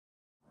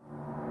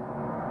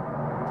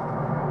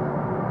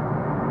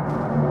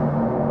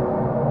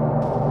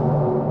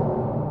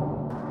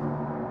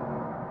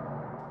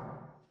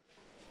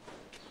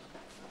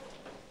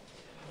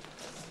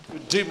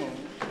demon.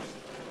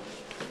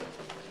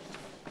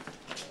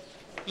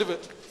 Leave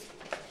it.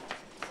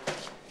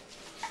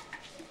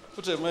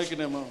 Put a mic in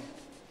your mouth.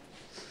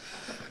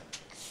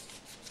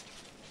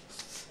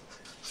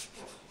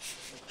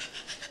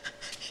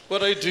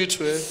 What are you doing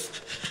to her?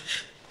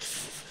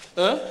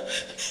 Huh?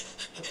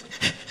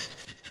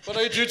 What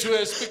are you doing to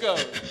her? Speak out.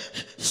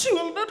 She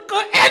will not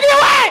go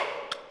anywhere.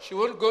 She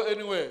won't go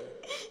anywhere.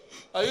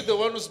 Are you the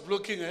one who's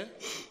blocking her?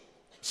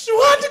 She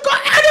won't go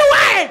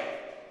anywhere.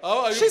 How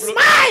are you? She's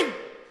mine.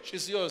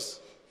 She's yours.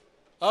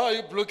 How are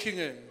you blocking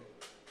her?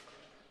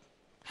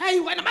 Hey,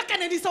 when am I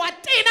going to do so?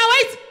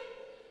 Wait.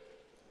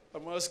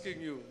 I'm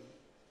asking you.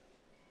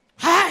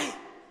 Hi.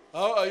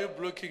 How are you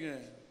blocking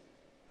her?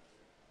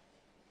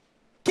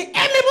 Ke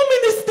eme mo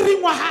ministry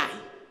wa hae.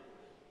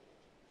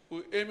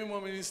 O eme mo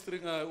ministry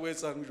nga o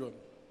etsang jone?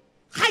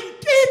 Ga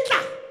nkitla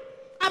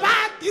aba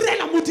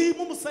direla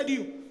modimo mosadi.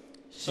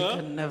 She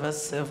can never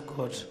serve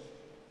God.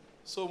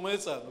 So mo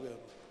etsang wena?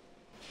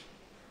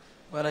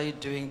 What are you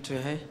doing to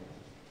her?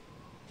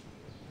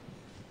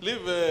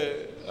 Leave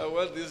her. I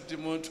want this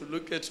demon to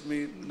look at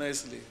me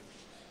nicely.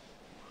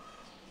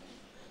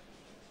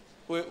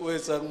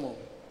 Where's Angmo?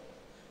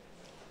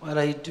 What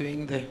are you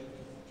doing there?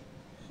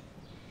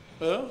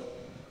 Huh?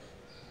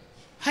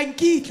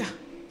 Hankitla.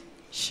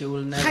 She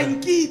will never.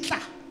 Hankitla.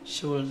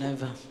 She will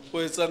never.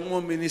 Where's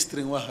Angmo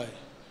ministering wa hai?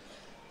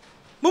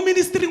 Mo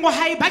ministry wa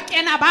hae ba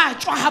kena ba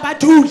tswa ha ba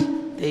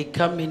duli. They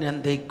come in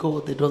and they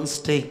go. They don't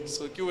stay.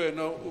 So ke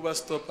wena o ba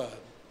stopper.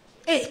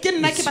 Eh, ke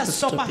nna ke It's ba you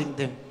stopper. stopping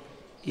them.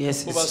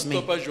 Yes, O ba it's me.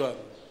 stopper jwang?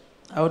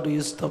 How do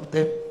you stop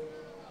them?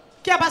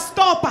 Ke ba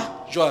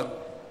stopper. Jwang.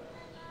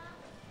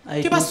 I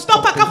Ke do ba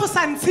stop stopper ka them. go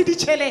sa ntshe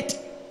ditšhelete.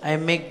 I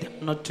make them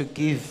not to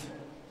give.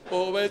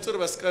 O ba etsa re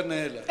ba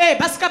scanela. Eh,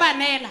 ba ska ba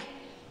nela.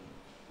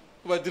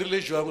 O ba dirile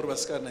jwang re ba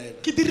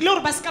scanela? Ke dirile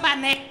hore ba ska ba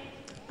nela.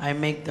 I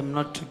make them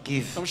not to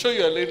give. I'm sure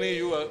you are learning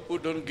who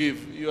don't give.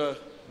 You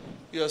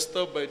are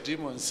stopped by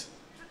demons.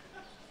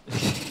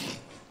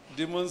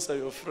 Demons are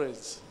your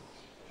friends.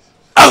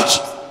 Ouch!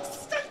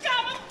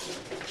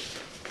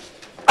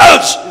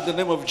 Ouch! In the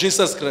name of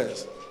Jesus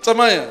Christ.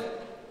 Tamaya,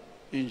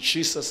 in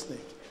Jesus'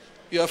 name.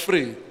 You are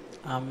free.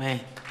 Amen.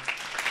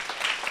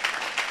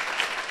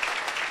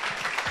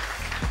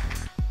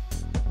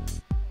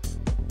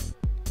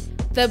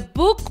 The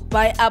book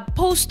by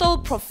Apostle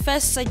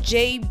Professor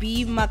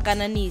JB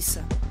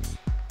Makananisa,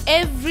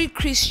 Every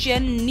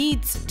Christian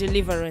Needs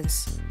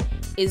Deliverance,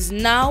 is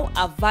now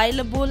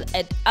available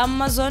at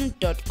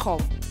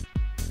Amazon.com.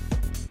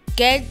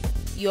 Get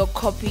your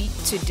copy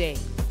today.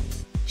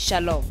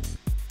 Shalom.